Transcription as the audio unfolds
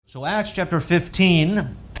So Acts chapter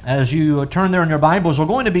 15, as you turn there in your Bibles, we're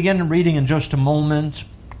going to begin reading in just a moment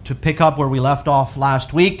to pick up where we left off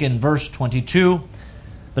last week in verse 22.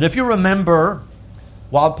 But if you remember,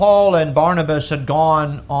 while Paul and Barnabas had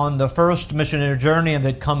gone on the first missionary journey and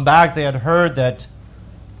they'd come back, they had heard that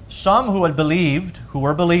some who had believed, who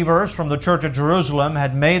were believers from the church of Jerusalem,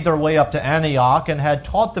 had made their way up to Antioch and had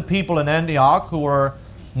taught the people in Antioch, who were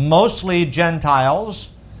mostly Gentiles,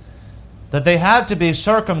 that they had to be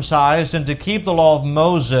circumcised and to keep the law of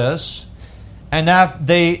Moses, and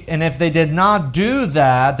if they did not do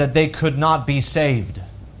that, that they could not be saved.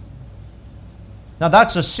 Now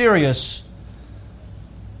that's a serious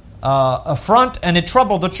affront, and it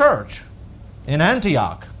troubled the church in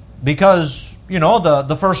Antioch, because,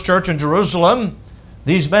 the first church in Jerusalem,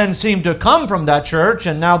 these men seemed to come from that church,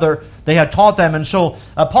 and now they had taught them. And so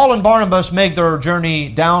Paul and Barnabas make their journey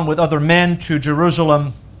down with other men to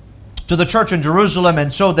Jerusalem, to the church in Jerusalem,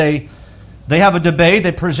 and so they have a debate.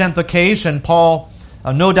 They present the case, and Paul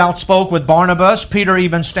no doubt spoke with Barnabas. Peter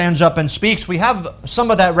even stands up and speaks. We have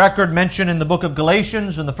some of that record mentioned in the book of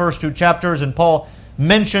Galatians in the first two chapters, and Paul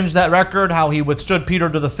mentions that record, how he withstood Peter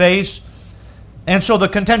to the face. And so the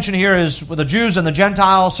contention here is with the Jews and the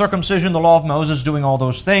Gentiles, circumcision, the law of Moses, doing all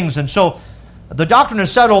those things. And so the doctrine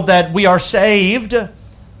is settled that we are saved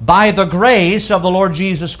by the grace of the Lord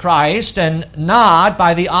Jesus Christ and not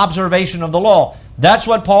by the observation of the law. That's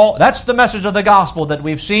the message of the gospel that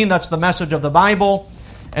we've seen. That's the message of the Bible.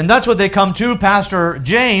 And that's what they come to. Pastor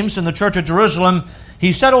James in the church of Jerusalem,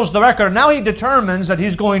 he settles the record. Now he determines that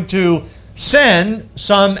he's going to send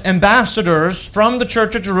some ambassadors from the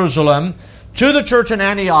church of Jerusalem to the church in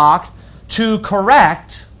Antioch to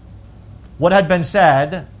correct what had been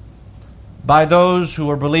said by those who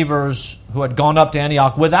were believers who had gone up to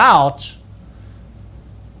Antioch without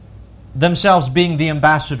themselves being the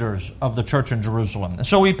ambassadors of the church in Jerusalem. And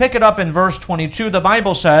so we pick it up in verse 22. The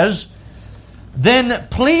Bible says, "Then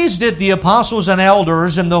pleased did the apostles and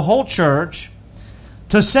elders and the whole church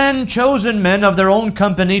to send chosen men of their own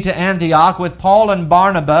company to Antioch with Paul and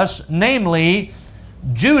Barnabas, namely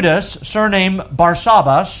Judas, surnamed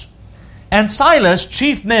Barsabbas, and Silas,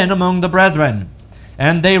 chief men among the brethren.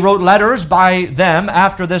 And they wrote letters by them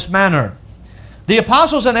after this manner. The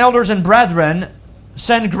apostles and elders and brethren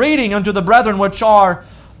send greeting unto the brethren which are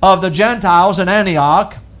of the Gentiles in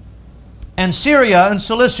Antioch, and Syria and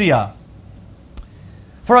Cilicia.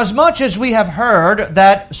 For as much as we have heard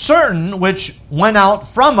that certain which went out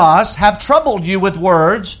from us have troubled you with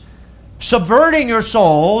words, subverting your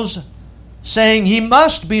souls, saying, Ye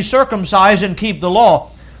must be circumcised and keep the law,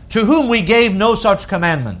 to whom we gave no such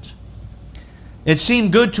commandment. It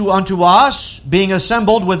seemed good unto us, being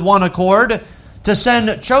assembled with one accord, to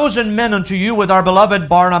send chosen men unto you with our beloved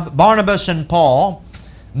Barnabas and Paul,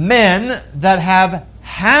 men that have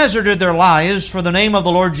hazarded their lives for the name of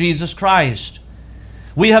the Lord Jesus Christ.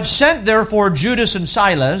 We have sent therefore Judas and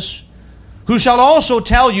Silas, who shall also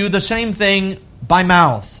tell you the same thing by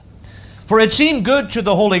mouth. For it seemed good to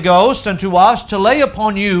the Holy Ghost and to us to lay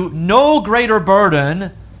upon you no greater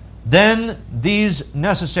burden than these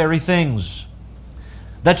necessary things,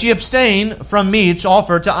 that ye abstain from meats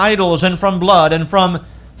offered to idols, and from blood, and from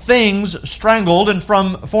things strangled, and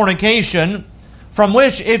from fornication, from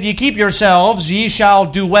which if ye keep yourselves, ye shall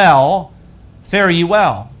do well, fare ye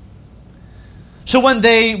well. So when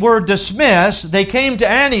they were dismissed, they came to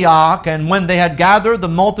Antioch, and when they had gathered the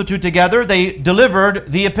multitude together, they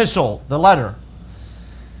delivered the epistle, the letter,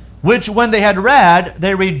 which when they had read,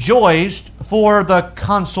 they rejoiced for the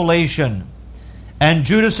consolation. And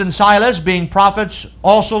Judas and Silas, being prophets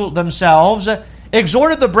also themselves,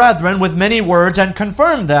 exhorted the brethren with many words, and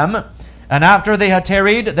confirmed them. And after they had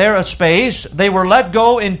tarried there a space, they were let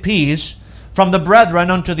go in peace from the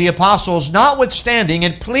brethren unto the apostles. Notwithstanding,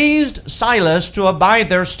 it pleased Silas to abide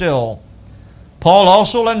there still. Paul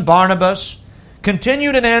also and Barnabas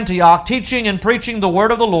continued in Antioch, teaching and preaching the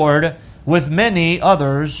word of the Lord with many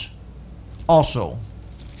others also."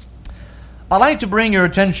 I'd like to bring your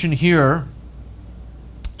attention here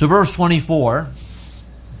to verse 24.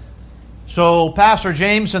 So Pastor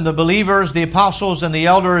James and the believers, the apostles and the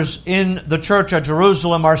elders in the church at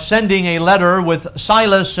Jerusalem are sending a letter with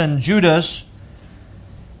Silas and Judas.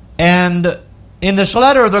 And in this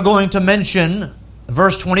letter they're going to mention,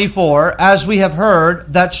 verse 24, "As we have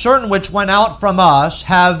heard that certain which went out from us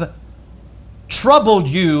have troubled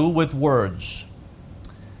you with words."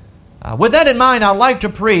 With that in mind, I'd like to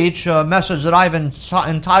preach a message that I've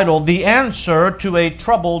entitled, "The Answer to a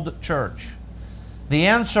Troubled Church." The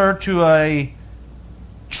answer to a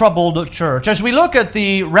troubled church. As we look at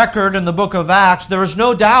the record in the book of Acts, there is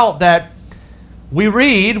no doubt that we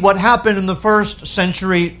read what happened in the first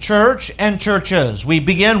century church and churches. We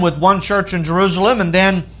begin with one church in Jerusalem, and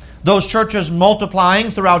then those churches multiplying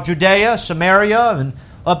throughout Judea, Samaria, and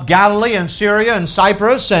up Galilee and Syria and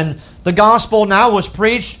Cyprus. And the gospel now was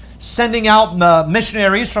preached, sending out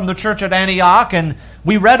missionaries from the church at Antioch. And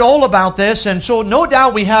we read all about this. And so no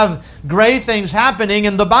doubt we have great things happening.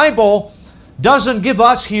 And the Bible doesn't give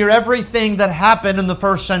us here everything that happened in the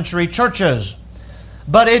first century churches.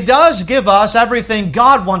 But it does give us everything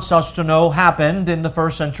God wants us to know happened in the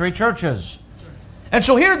first century churches. And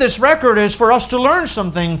so here this record is for us to learn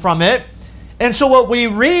something from it. And so what we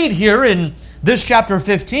read here in this chapter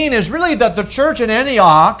 15 is really that the church in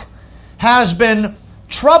Antioch has been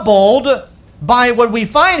troubled by what we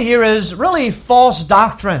find here is really false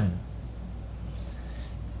doctrine.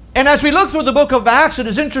 And as we look through the book of Acts, it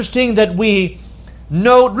is interesting that we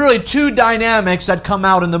note really two dynamics that come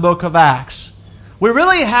out in the book of Acts. We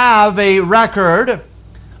really have a record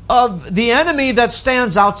of the enemy that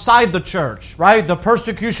stands outside the church, right? The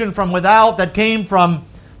persecution from without that came from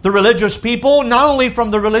the religious people, not only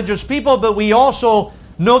from the religious people, but we also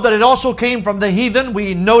know that it also came from the heathen.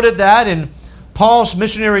 We noted that in Paul's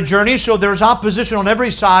missionary journey. So there's opposition on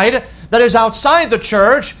every side that is outside the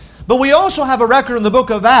church. But we also have a record in the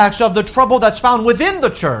book of Acts of the trouble that's found within the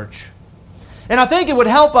church. And I think it would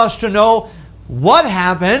help us to know what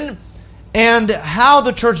happened and how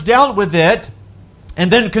the church dealt with it and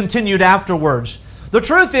then continued afterwards. The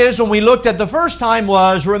truth is, when we looked at the first time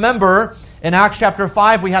was, remember, in Acts chapter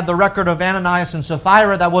 5, we had the record of Ananias and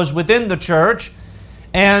Sapphira that was within the church.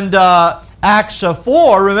 And Acts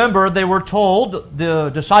 4, remember, they were told, the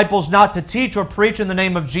disciples, not to teach or preach in the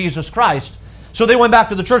name of Jesus Christ. So they went back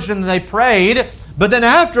to the church and they prayed. But then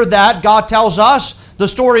after that, God tells us the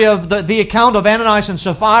story of the account of Ananias and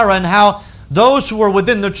Sapphira and how those who were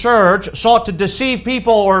within the church sought to deceive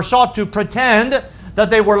people or sought to pretend that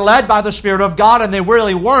they were led by the Spirit of God and they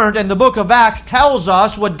really weren't. And the book of Acts tells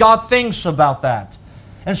us what God thinks about that.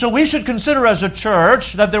 And so we should consider as a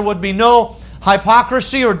church that there would be no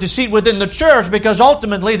hypocrisy or deceit within the church, because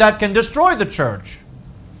ultimately that can destroy the church.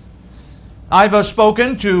 I've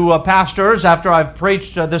spoken to pastors after I've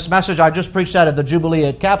preached this message. I just preached that at the Jubilee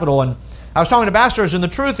at Capitol, and I was talking to pastors, and the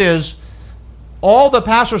truth is, all the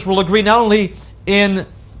pastors will agree not only in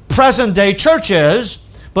present-day churches,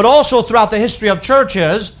 but also throughout the history of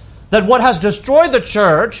churches, that what has destroyed the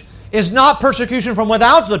church is not persecution from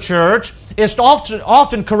without the church, it's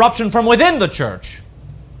often corruption from within the church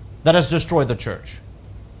that has destroyed the church.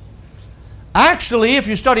 Actually, if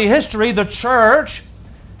you study history, the church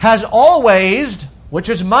has always, which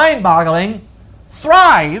is mind-boggling,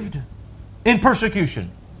 thrived in persecution.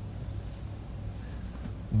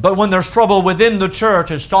 But when there's trouble within the church,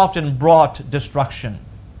 it's often brought destruction.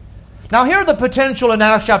 Now here the potential in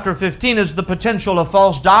Acts chapter 15 is the potential of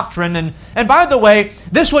false doctrine. And by the way,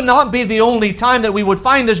 this would not be the only time that we would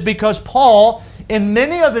find this, because Paul, in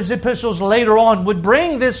many of his epistles later on, would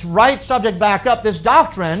bring this right subject back up, this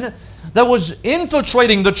doctrine that was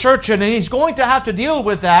infiltrating the church, and he's going to have to deal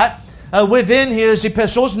with that within his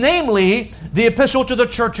epistles, namely the epistle to the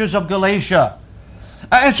churches of Galatia.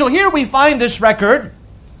 And so here we find this record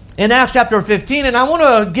in Acts chapter 15, and I want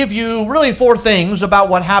to give you really four things about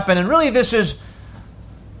what happened. And really this is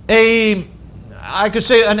an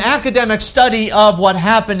academic study of what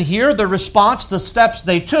happened here, the response, the steps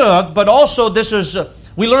they took, but also this is,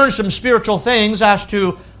 we learn some spiritual things as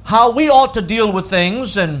to how we ought to deal with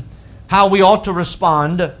things and how we ought to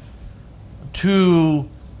respond to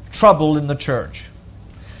trouble in the church.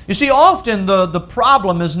 You see, often the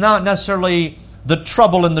problem is not necessarily the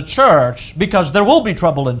trouble in the church, because there will be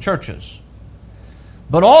trouble in churches.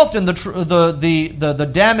 But often the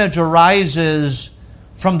damage arises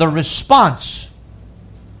from the response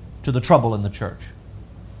to the trouble in the church.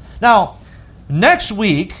 Now, next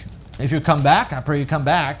week, if you come back, I pray you come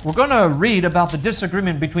back, we're going to read about the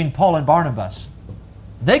disagreement between Paul and Barnabas.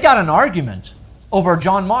 They got an argument over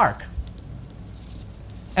John Mark.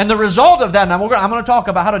 And the result of that, and I'm going to talk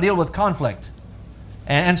about how to deal with conflict.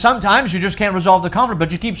 And sometimes you just can't resolve the conflict,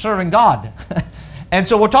 but you keep serving God. And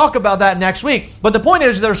so we'll talk about that next week. But the point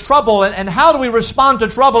is, there's trouble, and how do we respond to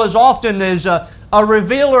trouble is often a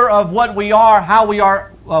revealer of what we are, how we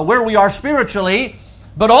are, where we are spiritually,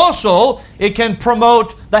 but also it can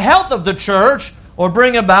promote the health of the church or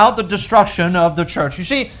bring about the destruction of the church. You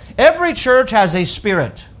see, every church has a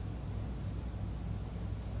spirit.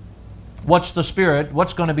 What's the spirit?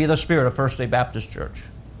 What's going to be the spirit of First Day Baptist Church?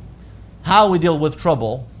 How we deal with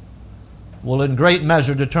trouble will in great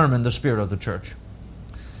measure determine the spirit of the church.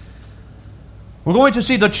 We're going to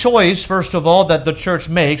see the choice, first of all, that the church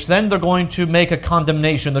makes. Then they're going to make a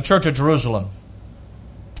condemnation, the church of Jerusalem.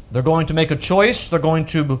 They're going to make a choice. They're going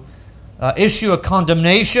to issue a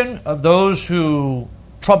condemnation of those who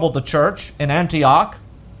troubled the church in Antioch.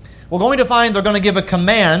 We're going to find they're going to give a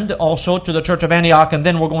command also to the church of Antioch, and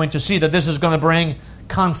then we're going to see that this is going to bring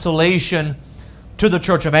consolation to the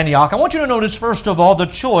church of Antioch. I want you to notice, first of all, the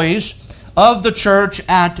choice of the church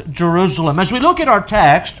at Jerusalem. As we look at our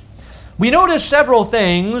text, we notice several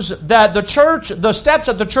things that the steps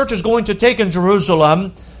that the church is going to take in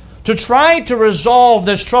Jerusalem to try to resolve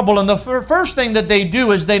this trouble. And the first thing that they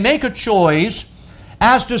do is they make a choice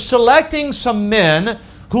as to selecting some men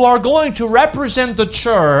who are going to represent the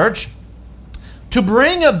church to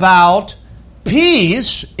bring about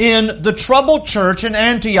peace in the troubled church in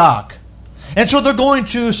Antioch. And so they're going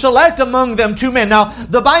to select among them 2 men. Now,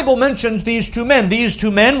 the Bible mentions these 2 men. These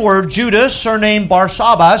 2 men were Judas, surnamed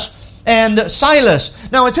Barsabbas, and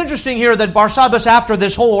Silas. Now, it's interesting here that Barsabbas, after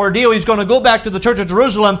this whole ordeal, he's going to go back to the church of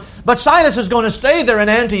Jerusalem, but Silas is going to stay there in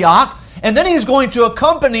Antioch, and then he's going to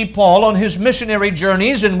accompany Paul on his missionary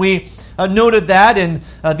journeys, and we noted that in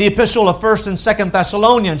the epistle of 1st and 2nd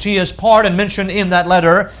Thessalonians. He is part and mentioned in that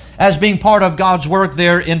letter as being part of God's work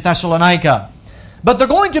there in Thessalonica. But they're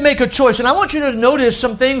going to make a choice, and I want you to notice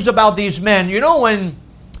some things about these men. You know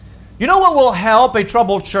what will help a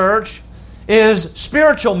troubled church is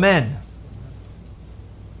spiritual men.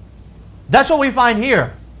 That's what we find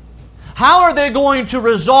here. How are they going to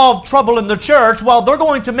resolve trouble in the church? Well, they're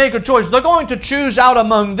going to make a choice. They're going to choose out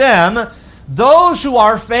among them those who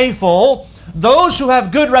are faithful, those who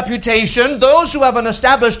have good reputation, those who have an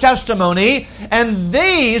established testimony, and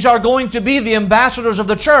these are going to be the ambassadors of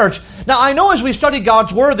the church. Now, I know as we study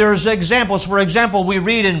God's Word, there's examples. For example, we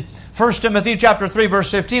read in 1 Timothy chapter 3,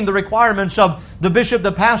 verse 15, the requirements of the bishop,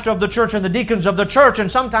 the pastor of the church, and the deacons of the church.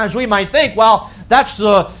 And sometimes we might think, well, that's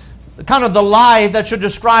the kind of the life that should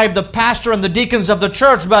describe the pastor and the deacons of the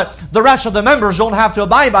church, but the rest of the members don't have to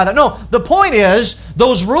abide by that. No, the point is,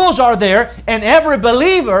 those rules are there, and every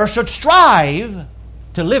believer should strive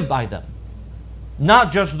to live by them.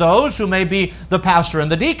 Not just those who may be the pastor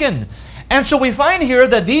and the deacon. And so we find here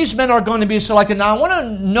that these men are going to be selected. Now, I want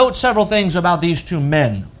to note several things about these 2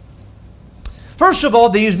 men. First of all,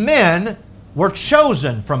 these men were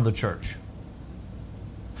chosen from the church.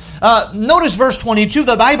 Notice verse 22,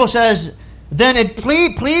 the Bible says, Then it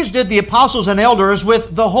pleased the apostles and elders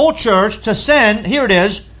with the whole church to send, here it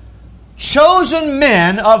is, chosen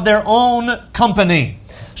men of their own company.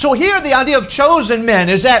 So here the idea of chosen men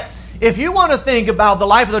is that if you want to think about the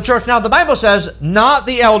life of the church, now the Bible says, not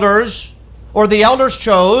the elders, or the elders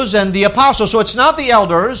chose, and the apostles. So it's not the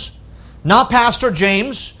elders, not Pastor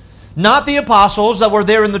James, not the apostles that were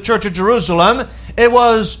there in the church of Jerusalem. It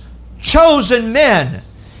was chosen men.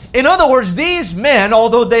 In other words, these men,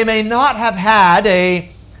 although they may not have had a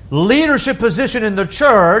leadership position in the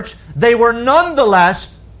church, they were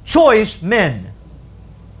nonetheless choice men.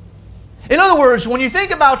 In other words, when you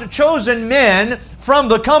think about the chosen men from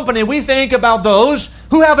the company, we think about those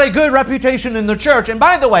who have a good reputation in the church. And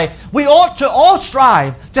by the way, we ought to all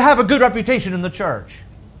strive to have a good reputation in the church.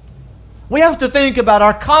 We have to think about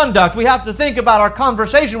our conduct. We have to think about our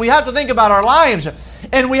conversation. We have to think about our lives.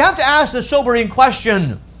 And we have to ask the sobering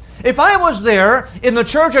question, if I was there in the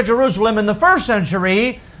church at Jerusalem in the first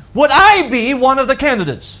century, would I be one of the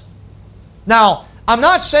candidates? Now, I'm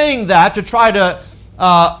not saying that to try to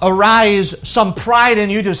arise some pride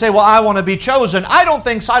in you to say, well, I want to be chosen. I don't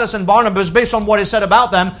think Silas and Barnabas, based on what is said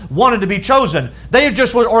about them, wanted to be chosen. They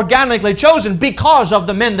just were organically chosen because of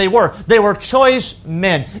the men they were. They were choice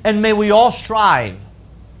men. And may we all strive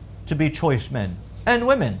to be choice men and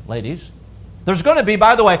women, ladies. There's going to be,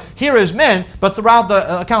 by the way, here is men, but throughout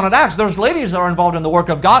the account of Acts, there's ladies that are involved in the work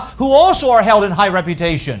of God who also are held in high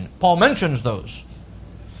reputation. Paul mentions those.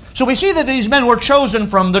 So we see that these men were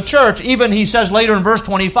chosen from the church. Even he says later in verse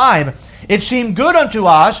 25, it seemed good unto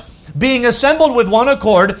us, being assembled with one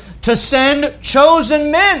accord, to send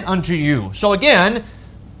chosen men unto you. So again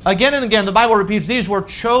and again, the Bible repeats, these were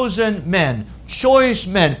chosen men, choice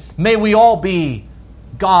men. May we all be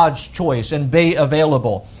God's choice and be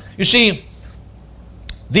available. You see,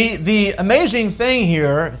 the amazing thing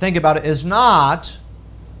here, think about it, is not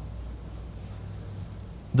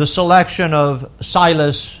the selection of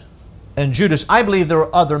Silas and Judas. I believe there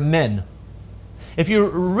are other men. If you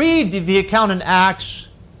read the account in Acts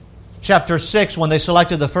chapter 6, when they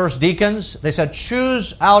selected the first deacons, they said,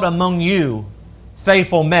 choose out among you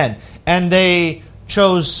faithful men. And they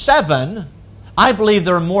chose 7. I believe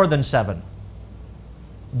there are more than 7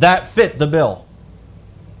 that fit the bill.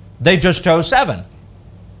 They just chose 7.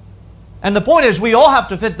 And the point is, we all have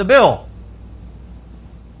to fit the bill.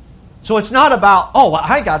 So it's not about, oh,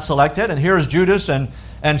 I got selected, and here's Judas and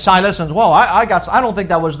and Silas, and well, I don't think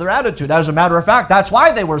that was their attitude. As a matter of fact, that's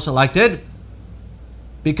why they were selected,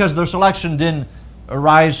 because their selection didn't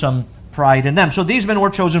arise some pride in them. So these men were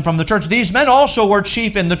chosen from the church. These men also were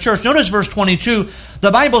chief in the church. Notice verse 22.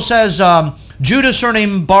 The Bible says, Judas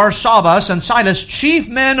surnamed Barsabbas and Silas, chief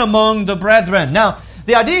men among the brethren. Now,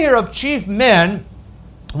 the idea here of chief men,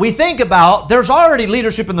 we think about, there's already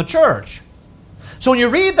leadership in the church. So when you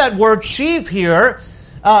read that word chief here,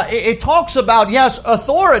 it talks about, yes,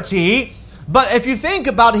 authority, but if you think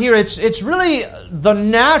about here, it's really the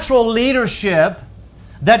natural leadership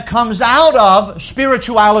that comes out of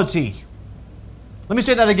spirituality. Let me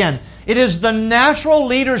say that again. It is the natural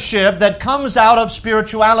leadership that comes out of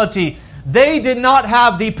spirituality. They did not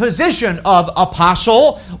have the position of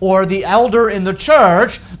apostle or the elder in the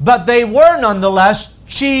church, but they were nonetheless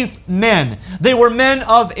chief men. They were men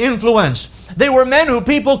of influence. They were men who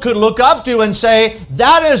people could look up to and say,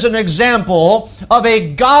 that is an example of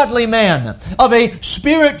a godly man, of a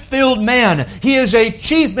spirit-filled man. He is a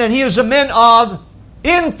chief man. He is a man of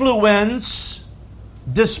influence,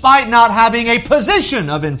 despite not having a position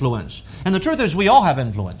of influence. And the truth is, we all have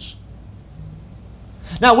influence.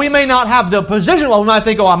 Now, we may not have the position. Well, we might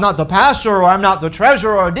think, I'm not the pastor, or I'm not the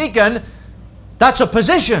treasurer or deacon. That's a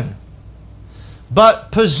position.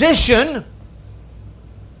 But position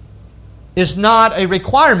is not a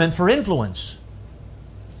requirement for influence.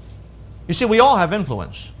 You see, we all have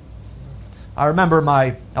influence. I remember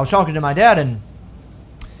I was talking to my dad,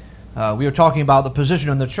 and we were talking about the position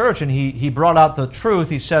in the church, and he brought out the truth.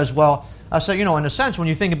 He says, I said, in a sense, when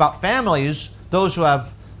you think about families, those who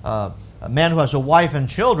have a man who has a wife and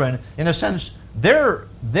children, in a sense, they're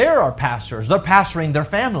our pastors. They're pastoring their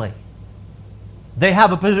family. They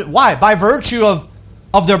have a position. Why? By virtue of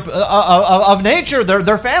nature,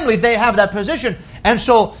 their family, they have that position. And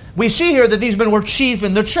so we see here that these men were chief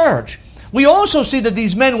in the church. We also see that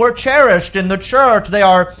these men were cherished in the church. They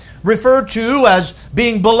are referred to as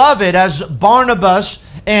being beloved, as Barnabas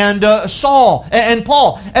and Saul and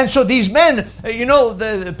Paul. And so these men,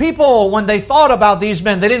 the people, when they thought about these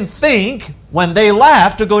men, they didn't think, when they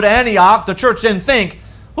left to go to Antioch, the church didn't think,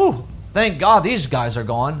 thank God these guys are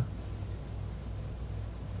gone.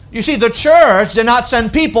 You see, the church did not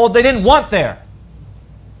send people they didn't want there.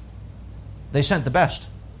 They sent the best.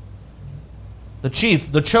 The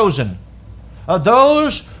chief, the chosen.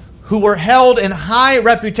 Those who were held in high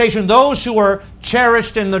reputation, those who were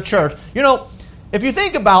cherished in the church. If you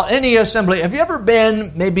think about any assembly, have you ever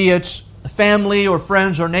been, maybe it's family or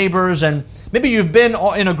friends or neighbors, and maybe you've been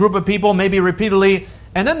in a group of people, maybe repeatedly,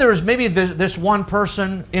 and then there's maybe this one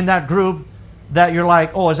person in that group that you're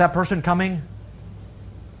like, is that person coming?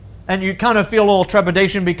 And you kind of feel a little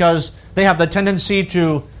trepidation because they have the tendency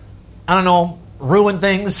to, ruin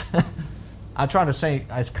things. I try to say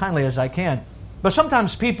as kindly as I can. But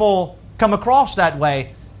sometimes people come across that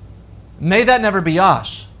way. May that never be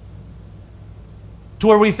us. To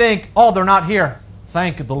where we think, they're not here.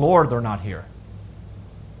 Thank the Lord they're not here.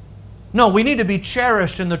 No, we need to be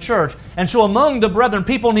cherished in the church. And so among the brethren,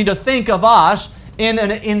 people need to think of us in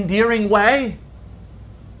an endearing way.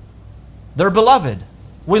 They're beloved.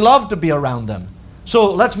 We love to be around them.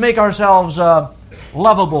 So let's make ourselves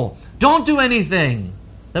lovable. Don't do anything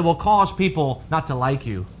that will cause people not to like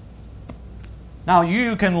you. Now,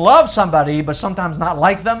 you can love somebody, but sometimes not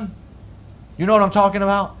like them. You know what I'm talking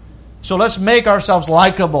about? So let's make ourselves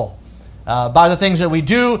likable by the things that we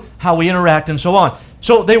do, how we interact, and so on.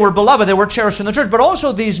 So they were beloved, they were cherished in the church, but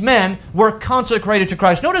also these men were consecrated to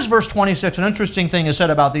Christ. Notice verse 26, an interesting thing is said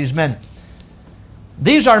about these men.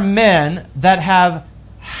 These are men that have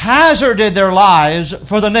hazarded their lives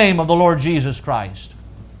for the name of the Lord Jesus Christ.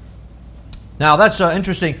 Now, that's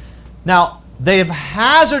interesting. Now, they've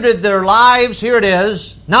hazarded their lives, here it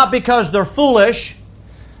is, not because they're foolish.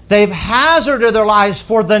 They've hazarded their lives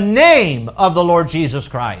for the name of the Lord Jesus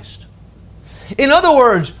Christ. In other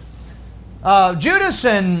words, Judas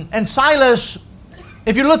and Silas,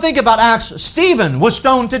 if you think about Acts, Stephen was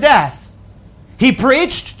stoned to death. He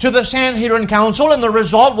preached to the Sanhedrin council, and the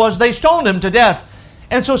result was they stoned him to death.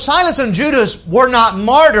 And so Silas and Judas were not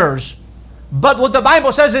martyrs, but what the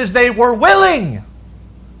Bible says is they were willing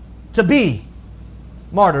to be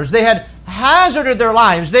martyrs. They had hazarded their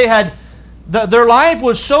lives. They had their life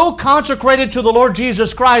was so consecrated to the Lord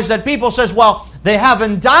Jesus Christ that people says, they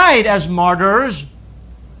haven't died as martyrs,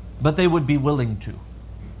 but they would be willing to.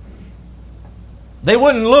 They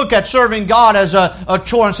wouldn't look at serving God as a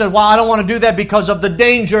chore and said, I don't want to do that because of the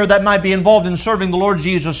danger that might be involved in serving the Lord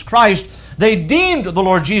Jesus Christ. They deemed the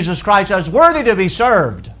Lord Jesus Christ as worthy to be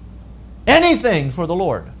served. Anything for the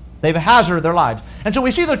Lord. They've hazarded their lives. And so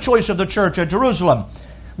we see the choice of the church at Jerusalem.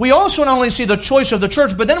 we also not only see the choice of the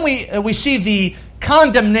church, but then we see the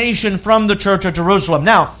condemnation from the church of Jerusalem.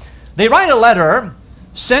 Now, they write a letter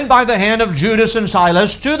sent by the hand of Judas and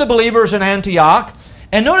Silas to the believers in Antioch.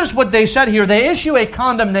 And notice what they said here. They issue a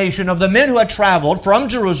condemnation of the men who had traveled from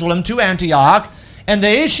Jerusalem to Antioch, and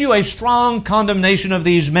they issue a strong condemnation of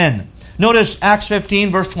these men. Notice Acts 15,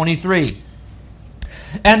 verse 23.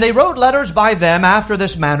 And they wrote letters by them after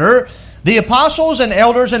this manner: the apostles and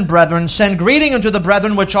elders and brethren send greeting unto the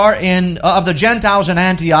brethren which are of the Gentiles in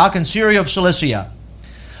Antioch and Syria of Cilicia.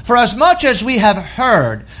 For as much as we have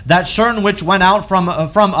heard that certain which went out from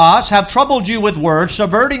us have troubled you with words,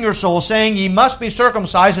 subverting your soul, saying, ye must be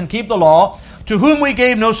circumcised and keep the law, to whom we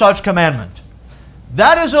gave no such commandment.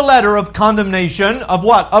 That is a letter of condemnation of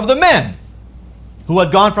what? Of the men who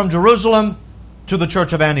had gone from Jerusalem to the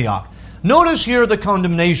church of Antioch. Notice here the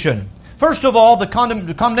condemnation. First of all, the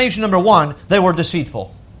condemnation number one, they were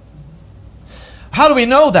deceitful. How do we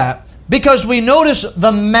know that? Because we notice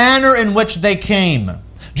the manner in which they came.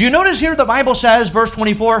 Do you notice here the Bible says, verse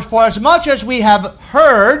 24, for as much as we have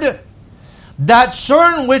heard that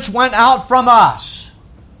certain which went out from us.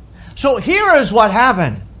 So here is what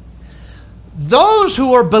happened. Those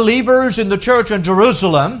who were believers in the church in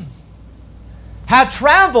Jerusalem had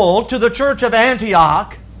traveled to the church of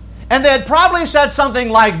Antioch, and they had probably said something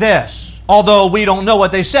like this, although we don't know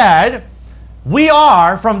what they said: we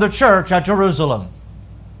are from the church at Jerusalem.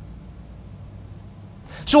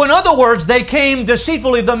 So in other words, they came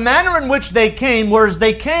deceitfully. The manner in which they came was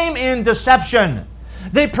they came in deception.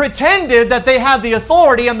 They pretended that they had the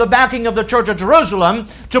authority and the backing of the church of Jerusalem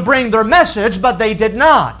to bring their message, but they did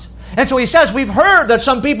not. And so he says, we've heard that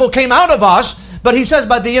some people came out of us, but he says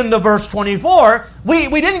by the end of verse 24,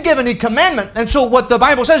 we didn't give any commandment. And so what the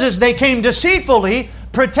Bible says is they came deceitfully,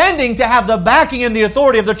 pretending to have the backing and the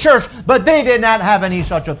authority of the church, but they did not have any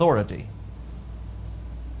such authority.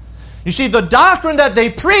 You see, the doctrine that they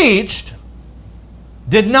preached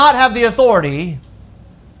did not have the authority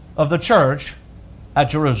of the church at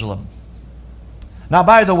Jerusalem. Now,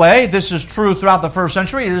 by the way, this is true throughout the first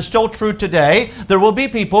century. It is still true today. There will be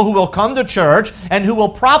people who will come to church and who will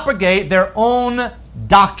propagate their own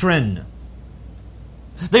doctrine.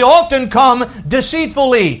 They often come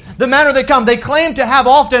deceitfully. The manner they come, they claim to have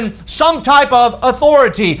often some type of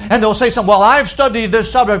authority. And they'll say something, well, I've studied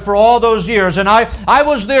this subject for all those years, and I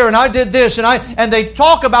was there, and I did this, and they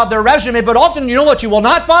talk about their resume, but often, you know what you will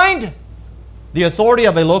not find? The authority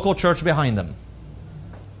of a local church behind them.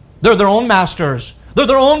 They're their own masters. They're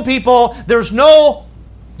their own people. There's no,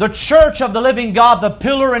 the church of the living God, the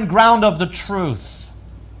pillar and ground of the truth.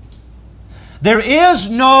 There is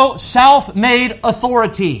no self-made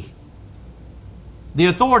authority. The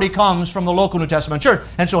authority comes from the local New Testament church.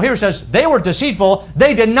 And so here it says, they were deceitful.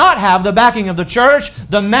 They did not have the backing of the church.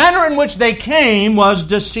 The manner in which they came was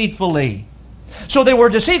deceitfully. So they were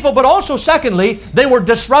deceitful, but also secondly, they were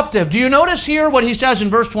disruptive. Do you notice here what he says in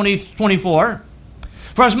verse 24?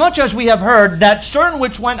 For as much as we have heard that certain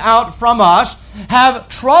which went out from us have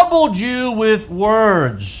troubled you with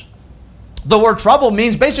words. The word trouble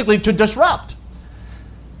means basically to disrupt.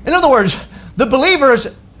 In other words, the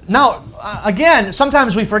believers, now, again,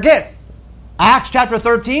 sometimes we forget. Acts chapter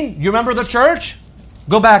 13, you remember the church?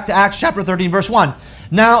 Go back to Acts chapter 13, verse 1.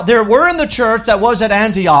 Now, there were in the church that was at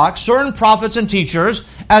Antioch certain prophets and teachers,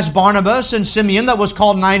 as Barnabas and Simeon, that was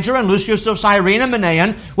called Niger, and Lucius of Cyrene and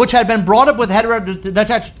Manaen, which had been brought up with Herod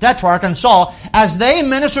the Tetrarch and Saul. As they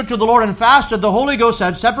ministered to the Lord and fasted, the Holy Ghost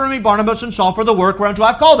said, separate me Barnabas and Saul for the work whereunto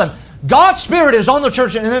I have called them. God's Spirit is on the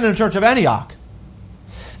church and in the church of Antioch.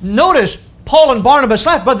 Notice, Paul and Barnabas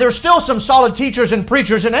left, but there's still some solid teachers and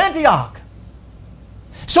preachers in Antioch.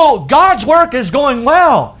 So God's work is going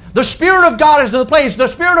well. The Spirit of God is in the place. The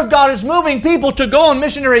Spirit of God is moving people to go on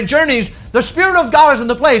missionary journeys. The Spirit of God is in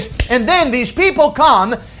the place. And then these people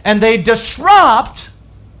come and they disrupt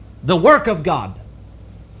the work of God.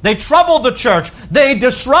 They trouble the church. They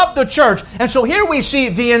disrupt the church. And so here we see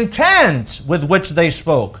the intent with which they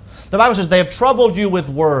spoke. The Bible says they have troubled you with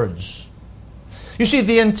words. You see,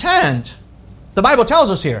 the intent, the Bible tells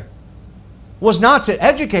us here, was not to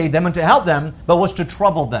educate them and to help them, but was to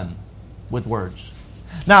trouble them with words.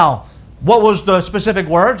 Now, what was the specific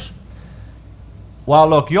words? Well,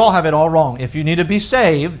 look, you all have it all wrong. If you need to be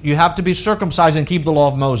saved, you have to be circumcised and keep the law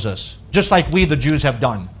of Moses, just like we, the Jews, have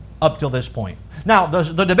done up till this point. Now,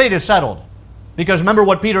 the debate is settled, because remember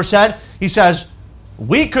what Peter said? He says,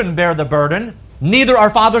 we couldn't bear the burden. Neither our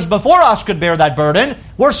fathers before us could bear that burden.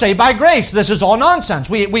 We're saved by grace. This is all nonsense.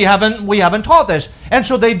 We haven't taught this. And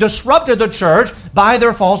so they disrupted the church by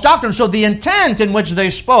their false doctrine. So the intent in which they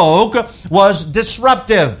spoke was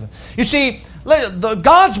disruptive. You see,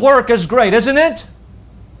 God's work is great, isn't it?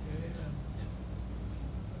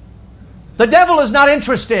 The devil is not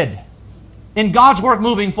interested in God's work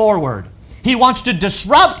moving forward. He wants to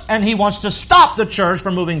disrupt and he wants to stop the church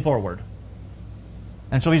from moving forward.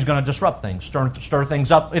 And so he's going to disrupt things, stir things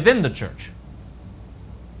up within the church.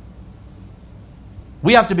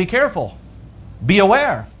 We have to be careful. Be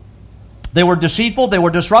aware. They were deceitful, they were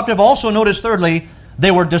disruptive. Also notice thirdly, they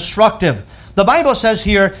were destructive. The Bible says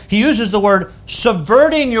here, he uses the word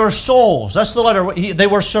subverting your souls. That's the letter. They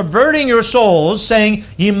were subverting your souls, saying,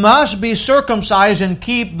 ye must be circumcised and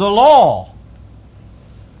keep the law.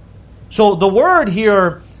 So the word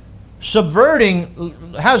here, subverting,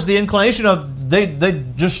 has the inclination of they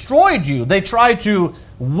destroyed you. They tried to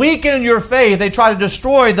weaken your faith. They tried to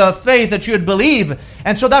destroy the faith that you had believed.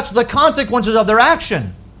 And so that's the consequences of their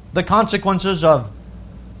action. The consequences of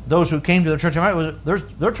those who came to the church of Antioch,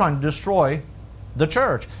 they're trying to destroy the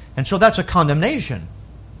church. And so that's a condemnation.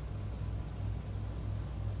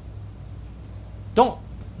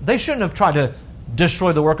 They shouldn't have tried to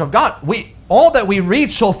destroy the work of God. All that we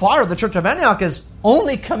read so far of the church of Antioch is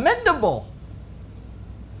only commendable.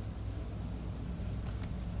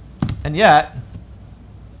 And yet,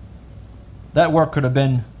 that work could have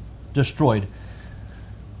been destroyed.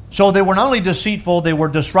 So they were not only deceitful, they were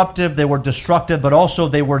disruptive, they were destructive, but also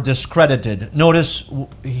they were discredited. Notice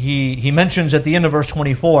he mentions at the end of verse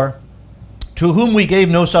 24, to whom we gave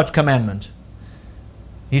no such commandment.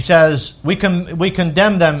 He says, we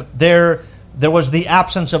condemn them. There was the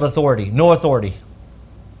absence of authority, no authority.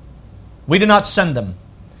 We did not send them.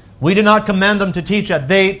 We did not command them to teach that.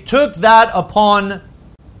 They took that upon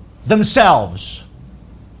themselves.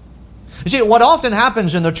 You see, what often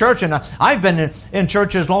happens in the church, and I've been in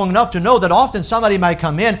churches long enough to know that often somebody might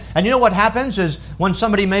come in, and you know what happens is when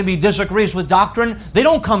somebody maybe disagrees with doctrine, they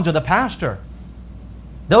don't come to the pastor.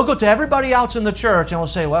 They'll go to everybody else in the church and will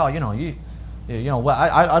say, well,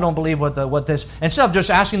 I don't believe what this. Instead of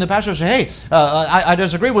just asking the pastor, say, hey, I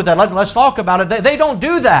disagree with that. Let's talk about it. They don't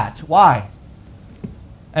do that. Why?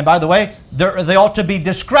 And by the way, they ought to be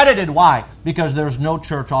discredited. Why? Because there's no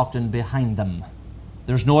church often behind them.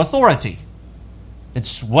 There's no authority.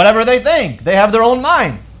 It's whatever they think. They have their own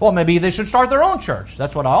mind. Well, maybe they should start their own church.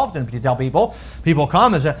 That's what I often tell people. People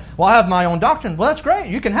come and say, well, I have my own doctrine. Well, that's great.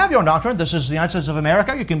 You can have your own doctrine. This is the United States of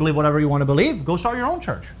America. You can believe whatever you want to believe. Go start your own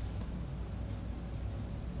church.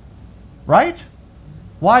 Right?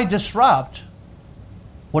 Why disrupt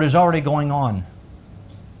what is already going on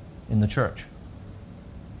in the church?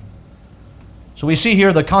 So we see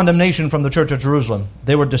here the condemnation from the church of Jerusalem.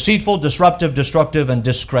 They were deceitful, disruptive, destructive, and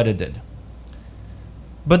discredited.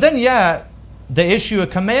 But then, they issue a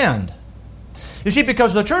command. You see,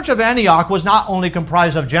 because the church of Antioch was not only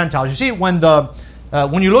comprised of Gentiles. You see, when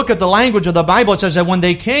you look at the language of the Bible, it says that when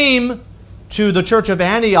they came to the church of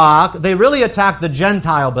Antioch, they really attacked the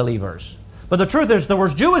Gentile believers. But the truth is, there were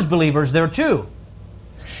Jewish believers there too.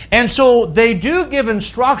 And so they do give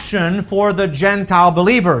instruction for the Gentile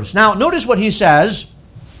believers. Now, notice what he says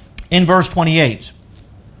in verse 28.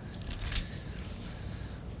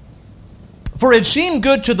 For it seemed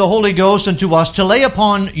good to the Holy Ghost and to us to lay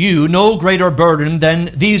upon you no greater burden than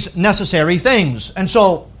these necessary things. And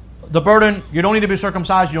so, the burden, you don't need to be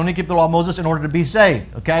circumcised, you don't need to keep the law of Moses in order to be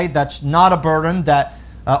saved. Okay? That's not a burden that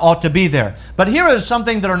ought to be there. But here is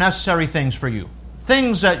something that are necessary things for you.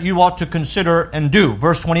 Things that you ought to consider and do.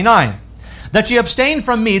 Verse 29. That ye abstain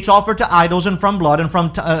from meats offered to idols, and from blood, and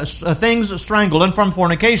from things strangled, and from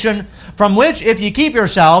fornication, from which if ye keep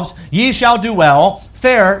yourselves, ye shall do well,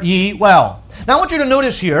 fare ye well. Now I want you to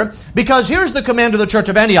notice here, because here's the command of the church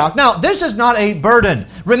of Antioch. Now, this is not a burden.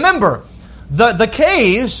 Remember, the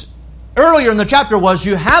case earlier in the chapter was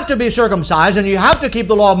you have to be circumcised, and you have to keep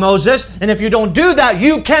the law of Moses, and if you don't do that,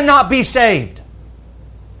 you cannot be saved.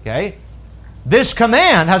 Okay? This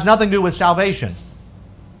command has nothing to do with salvation.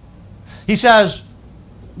 He says,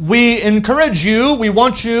 we encourage you, we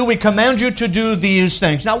want you, we command you to do these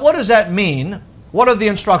things. Now, what does that mean? What are the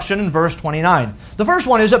instructions in verse 29? The first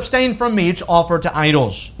one is abstain from meats offered to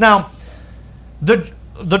idols. Now,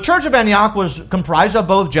 the church of Antioch was comprised of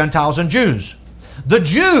both Gentiles and Jews. The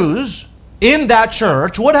Jews in that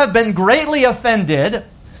church would have been greatly offended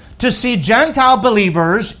to see Gentile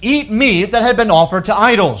believers eat meat that had been offered to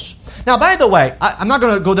idols. Now, by the way, I'm not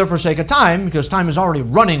going to go there for sake of time, because time is already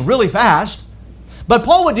running really fast. But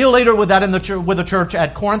Paul would deal later with that with the church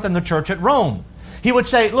at Corinth and the church at Rome. He would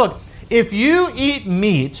say, look, if you eat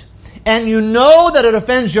meat and you know that it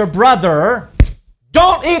offends your brother,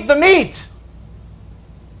 don't eat the meat.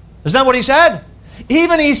 Isn't that what he said?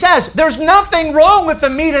 Even he says, there's nothing wrong with the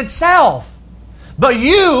meat itself, but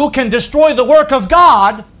you can destroy the work of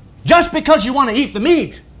God just because you want to eat the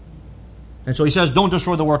meat. And so he says, don't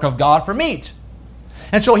destroy the work of God for meat.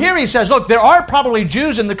 And so here he says, look, there are probably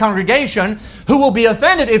Jews in the congregation who will be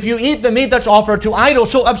offended if you eat the meat that's offered to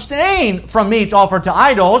idols. So abstain from meat offered to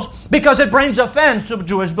idols because it brings offense to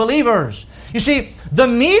Jewish believers. You see, the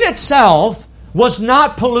meat itself was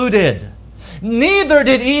not polluted. Neither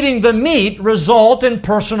did eating the meat result in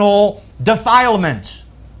personal defilement.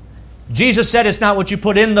 Jesus said it's not what you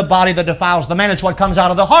put in the body that defiles the man, it's what comes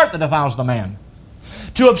out of the heart that defiles the man.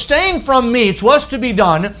 To abstain from meats was to be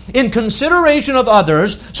done in consideration of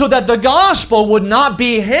others so that the gospel would not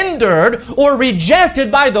be hindered or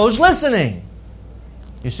rejected by those listening.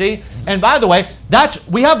 You see? And by the way,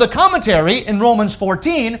 we have the commentary in Romans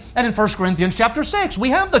 14 and in 1 Corinthians chapter 6. We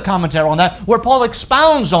have the commentary on that where Paul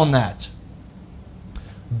expounds on that.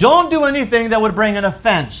 Don't do anything that would bring an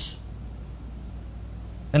offense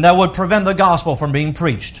and that would prevent the gospel from being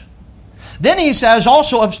preached. Then he says,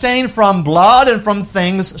 also abstain from blood and from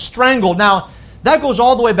things strangled. Now, that goes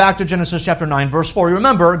all the way back to Genesis chapter 9, verse 4. You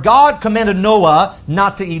remember, God commanded Noah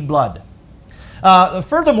not to eat blood.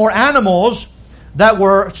 Furthermore, animals that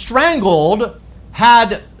were strangled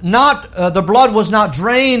had not, the blood was not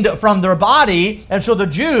drained from their body. And so the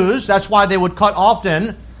Jews, that's why they would cut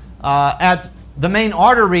often at the main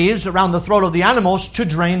arteries around the throat of the animals to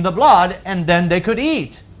drain the blood, and then they could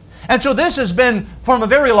eat. And so this has been, from a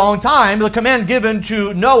very long time, the command given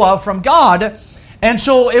to Noah from God. And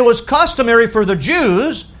so it was customary for the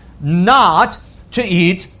Jews not to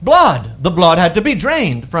eat blood. The blood had to be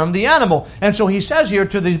drained from the animal. And so he says here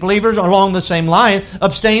to these believers along the same line,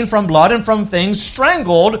 abstain from blood and from things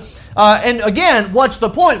strangled. And again, what's the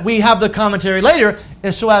point? We have the commentary later,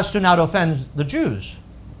 is so as to not offend the Jews.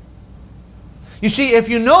 You see, if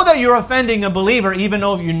you know that you're offending a believer, even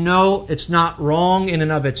though you know it's not wrong in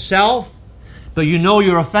and of itself, but you know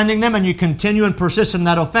you're offending them and you continue and persist in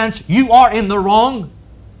that offense, you are in the wrong.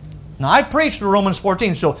 Now, I've preached through Romans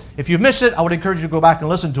 14, so if you've missed it, I would encourage you to go back and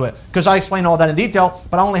listen to it, because I explain all that in detail,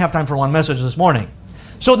 but I only have time for one message this morning.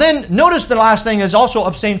 So then, notice the last thing is also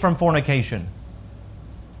abstain from fornication.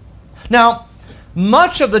 Now,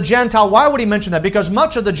 much of the Gentile, why would he mention that? Because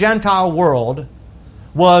much of the Gentile world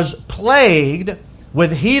was plagued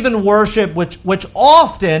with heathen worship, which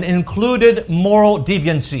often included moral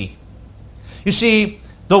deviancy. You see,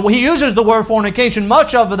 he uses the word fornication.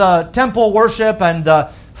 Much of the temple worship and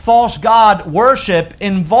the false god worship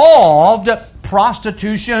involved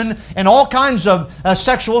prostitution and all kinds of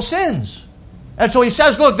sexual sins. And so he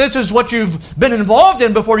says, look, this is what you've been involved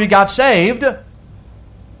in before you got saved.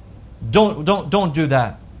 Don't do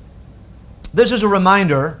that. This is a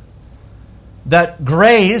reminder that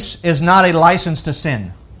grace is not a license to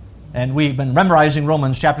sin. And we've been memorizing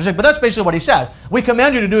Romans chapter 6. But that's basically what he said. We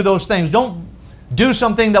command you to do those things. Don't do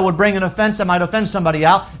something that would bring an offense that might offend somebody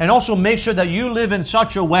out. And also make sure that you live in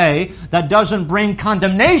such a way that doesn't bring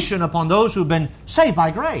condemnation upon those who've been saved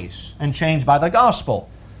by grace and changed by the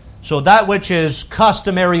gospel. So that which is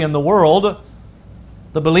customary in the world,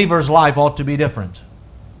 the believer's life ought to be different.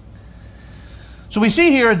 So we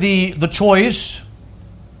see here the choice,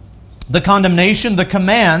 the condemnation, the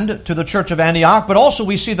command to the church of Antioch, but also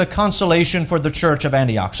we see the consolation for the church of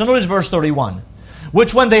Antioch. So notice verse 31.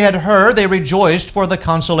 Which when they had heard, they rejoiced for the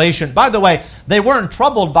consolation. By the way, they weren't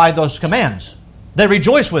troubled by those commands. They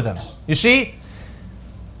rejoiced with them. You see,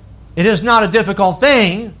 it is not a difficult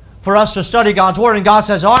thing for us to study God's Word, and God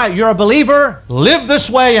says, all right, you're a believer, live this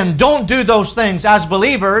way and don't do those things. As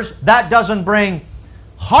believers, that doesn't bring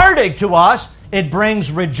heartache to us. It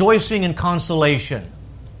brings rejoicing and consolation.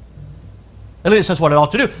 At least that's what it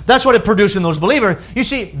ought to do. That's what it produced in those believers. You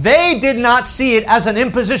see, they did not see it as an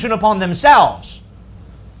imposition upon themselves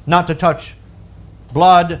not to touch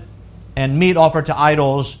blood and meat offered to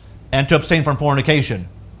idols and to abstain from fornication.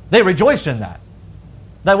 They rejoiced in that.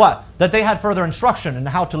 That what? That they had further instruction in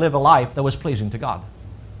how to live a life that was pleasing to God.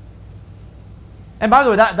 And by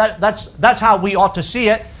the way, that's how we ought to see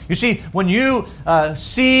it. You see, when you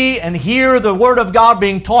see and hear the Word of God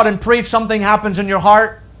being taught and preached, something happens in your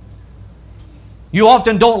heart. You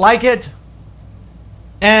often don't like it.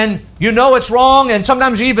 And you know it's wrong. And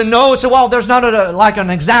sometimes you even know, say, well, there's not like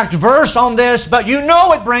an exact verse on this. But you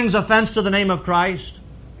know it brings offense to the name of Christ.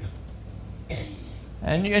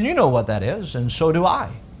 And you know what that is. And so do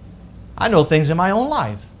I. I know things in my own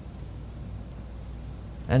life.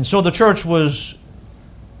 And so the church was,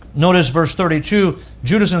 notice verse 32,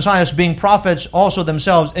 Judas and Silas, being prophets also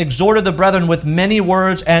themselves, exhorted the brethren with many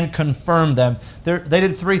words and confirmed them. They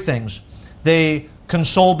did three things. They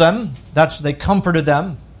consoled them. They comforted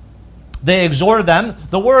them. They exhorted them.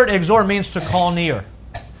 The word exhort means to call near.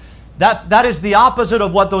 That is the opposite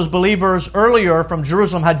of what those believers earlier from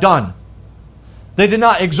Jerusalem had done. They did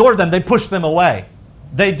not exhort them. They pushed them away.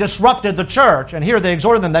 they disrupted the church. And here they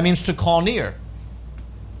exhorted them. That means to call near.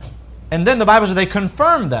 And then the Bible says they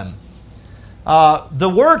confirmed them.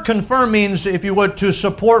 The word confirm means, if you would, to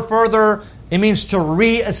support further. It means to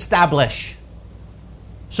reestablish.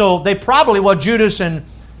 So they probably, what Judas and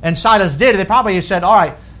Silas did, they probably said, all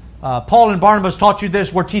right, Paul and Barnabas taught you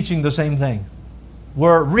this, we're teaching the same thing.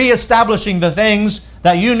 We're reestablishing the things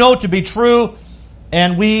that you know to be true,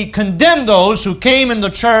 and we condemn those who came in the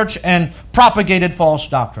church and propagated false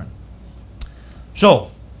doctrine.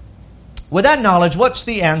 So, with that knowledge, what's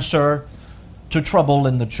the answer to trouble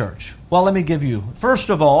in the church? Well, let me give you. First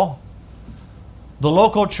of all, the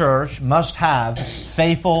local church must have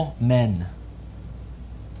faithful men.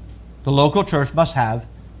 The local church must have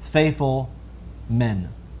faithful men.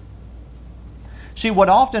 See, what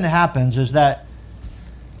often happens is that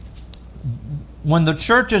when the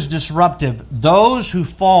church is disruptive, those who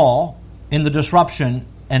fall in the disruption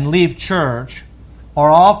and leave church are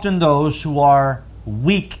often those who are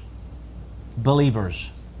weak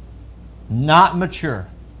believers, not mature.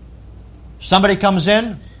 Somebody comes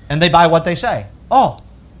in and they buy what they say. Oh,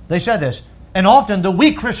 they said this. And often the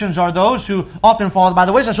weak Christians are those who often fall by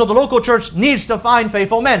the wayside. So the local church needs to find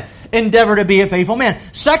faithful men. Endeavor to be a faithful man.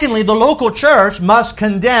 Secondly, the local church must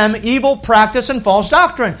condemn evil practice and false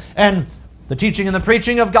doctrine. And the teaching and the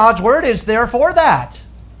preaching of God's Word is there for that.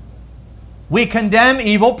 We condemn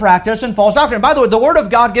evil practice and false doctrine. By the way, the Word of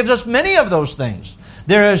God gives us many of those things.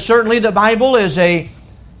 There is certainly, the Bible is a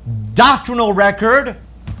doctrinal record,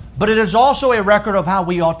 but it is also a record of how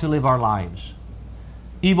we ought to live our lives.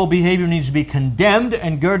 Evil behavior needs to be condemned,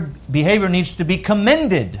 and good behavior needs to be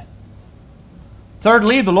commended.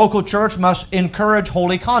 Thirdly, the local church must encourage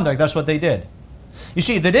holy conduct. That's what they did. You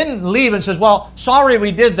see, they didn't leave and says, well, sorry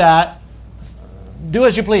we did that. Do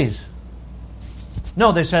as you please.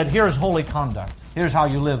 No, they said, here's holy conduct. Here's how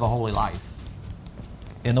you live a holy life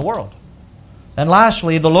in the world. And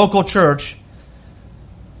lastly, the local church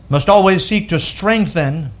must always seek to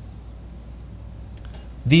strengthen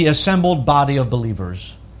the assembled body of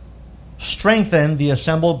believers. Strengthen the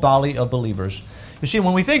assembled body of believers. You see,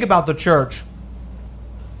 when we think about the church,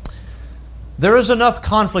 there is enough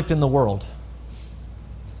conflict in the world.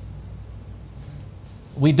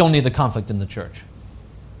 We don't need the conflict in the church.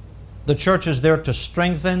 The church is there to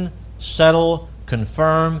strengthen, settle,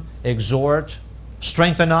 confirm, exhort,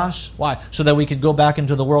 strengthen us. Why? So that we can go back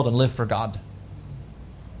into the world and live for God.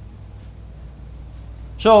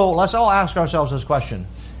 So let's all ask ourselves this question.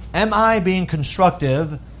 Am I being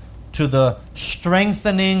constructive to the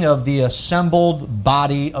strengthening of the assembled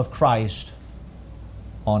body of Christ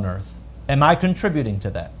on earth? Am I contributing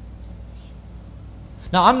to that?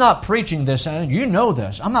 Now, I'm not preaching this, and you know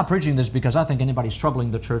this. I'm not preaching this because I think anybody's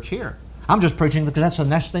troubling the church here. I'm just preaching because that's the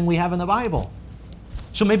next thing we have in the Bible.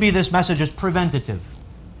 So maybe this message is preventative.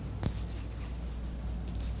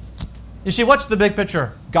 You see, what's the big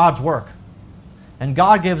picture? God's work. And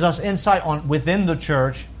God gives us insight on within the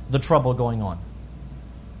church the trouble going on.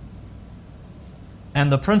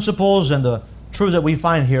 And the principles and the truths that we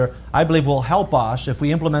find here, I believe, will help us if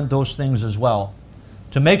we implement those things as well,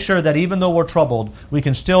 to make sure that even though we're troubled, we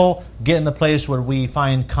can still get in the place where we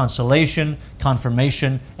find consolation,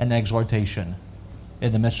 confirmation, and exhortation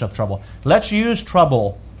in the midst of trouble. Let's use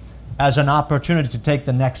trouble as an opportunity to take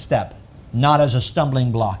the next step, not as a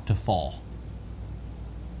stumbling block to fall.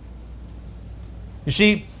 You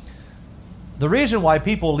see, the reason why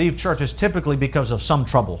people leave church is typically because of some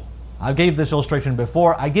trouble. I gave this illustration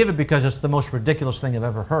before. I give it because it's the most ridiculous thing I've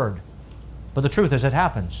ever heard. But the truth is, it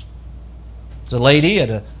happens. It's a lady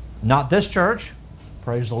at not this church,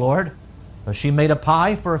 praise the Lord, but she made a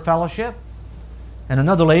pie for a fellowship. And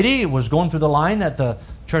another lady was going through the line at the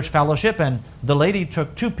church fellowship, and the lady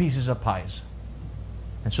took 2 pieces of pies.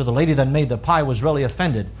 And so the lady that made the pie was really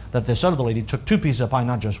offended that this other lady took 2 pieces of pie,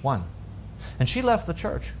 not just one. And she left the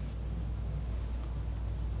church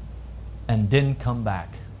and didn't come back.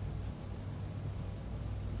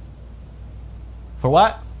 For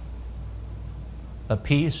what? A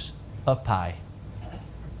piece of pie.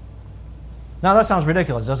 Now that sounds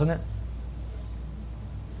ridiculous, doesn't it?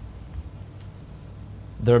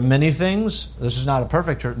 There are many things, this is not a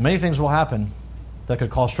perfect church, many things will happen that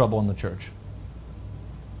could cause trouble in the church.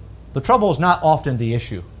 The trouble is not often the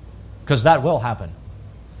issue, because that will happen.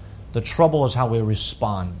 The trouble is how we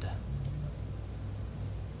respond.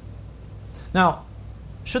 Now,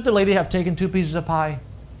 should the lady have taken 2 pieces of pie?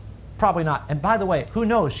 Probably not. And by the way, who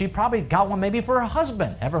knows? She probably got one maybe for her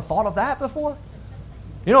husband. Ever thought of that before?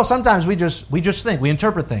 You know, sometimes we just think, we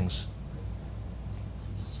interpret things.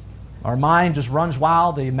 Our mind just runs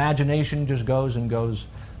wild. The imagination just goes and goes.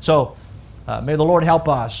 So, may the Lord help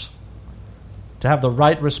us to have the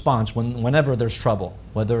right response whenever there's trouble,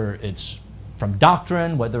 whether it's from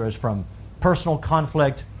doctrine, whether it's from personal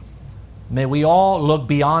conflict. May we all look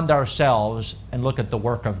beyond ourselves and look at the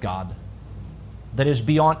work of God that is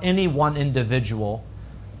beyond any one individual.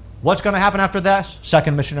 What's going to happen after this?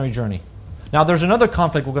 Second missionary journey. Now, there's another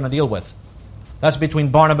conflict we're going to deal with. That's between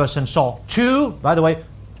Barnabas and Saul. Two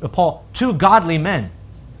godly men.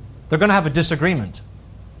 They're going to have a disagreement.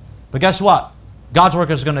 But guess what? God's work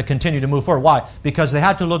is going to continue to move forward. Why? Because they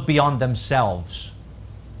had to look beyond themselves.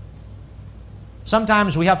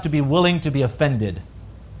 Sometimes we have to be willing to be offended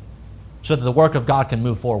so that the work of God can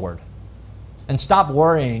move forward. And stop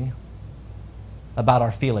worrying about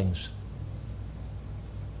our feelings.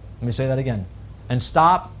 Let me say that again. And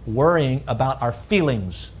stop worrying about our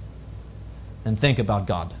feelings and think about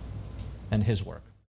God and His work.